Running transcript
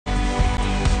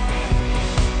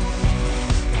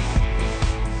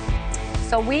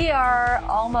So we are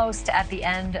almost at the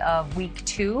end of week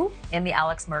 2 in the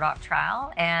Alex Murdaugh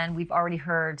trial, and we've already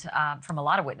heard from a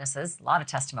lot of witnesses, a lot of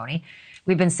testimony.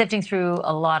 We've been sifting through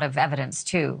a lot of evidence,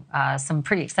 too, some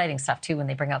pretty exciting stuff, too, when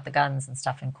they bring out the guns and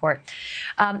stuff in court.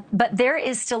 But there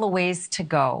is still a ways to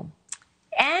go.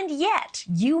 And yet,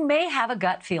 you may have a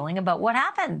gut feeling about what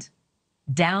happened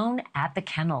down at the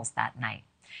kennels that night.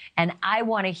 And I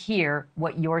want to hear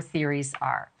what your theories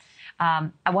are.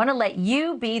 I want to let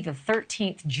you be the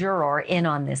 13th juror in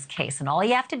on this case. And all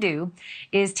you have to do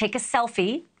is take a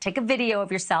selfie, take a video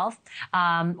of yourself,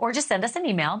 or just send us an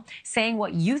email saying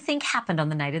what you think happened on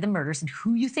the night of the murders and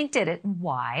who you think did it and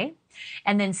why.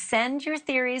 And then send your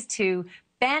theories to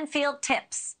Banfield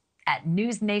Tips at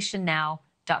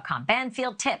newsnationnow.com.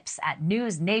 Banfield Tips at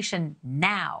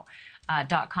newsnationnow.com.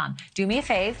 Do me a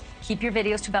fave, keep your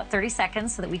videos to about 30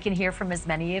 seconds so that we can hear from as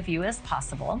many of you as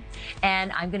possible.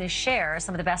 And I'm going to share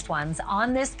some of the best ones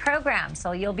on this program,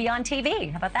 so you'll be on TV.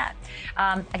 How about that?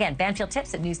 Again, Banfield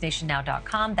Tips at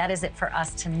newsnationnow.com. That is it for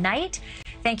us tonight.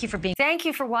 Thank you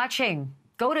for watching.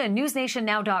 Go to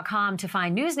newsnationnow.com to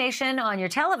find NewsNation on your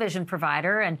television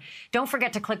provider. And don't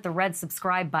forget to click the red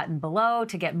subscribe button below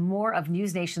to get more of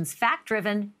NewsNation's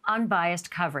fact-driven,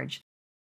 unbiased coverage.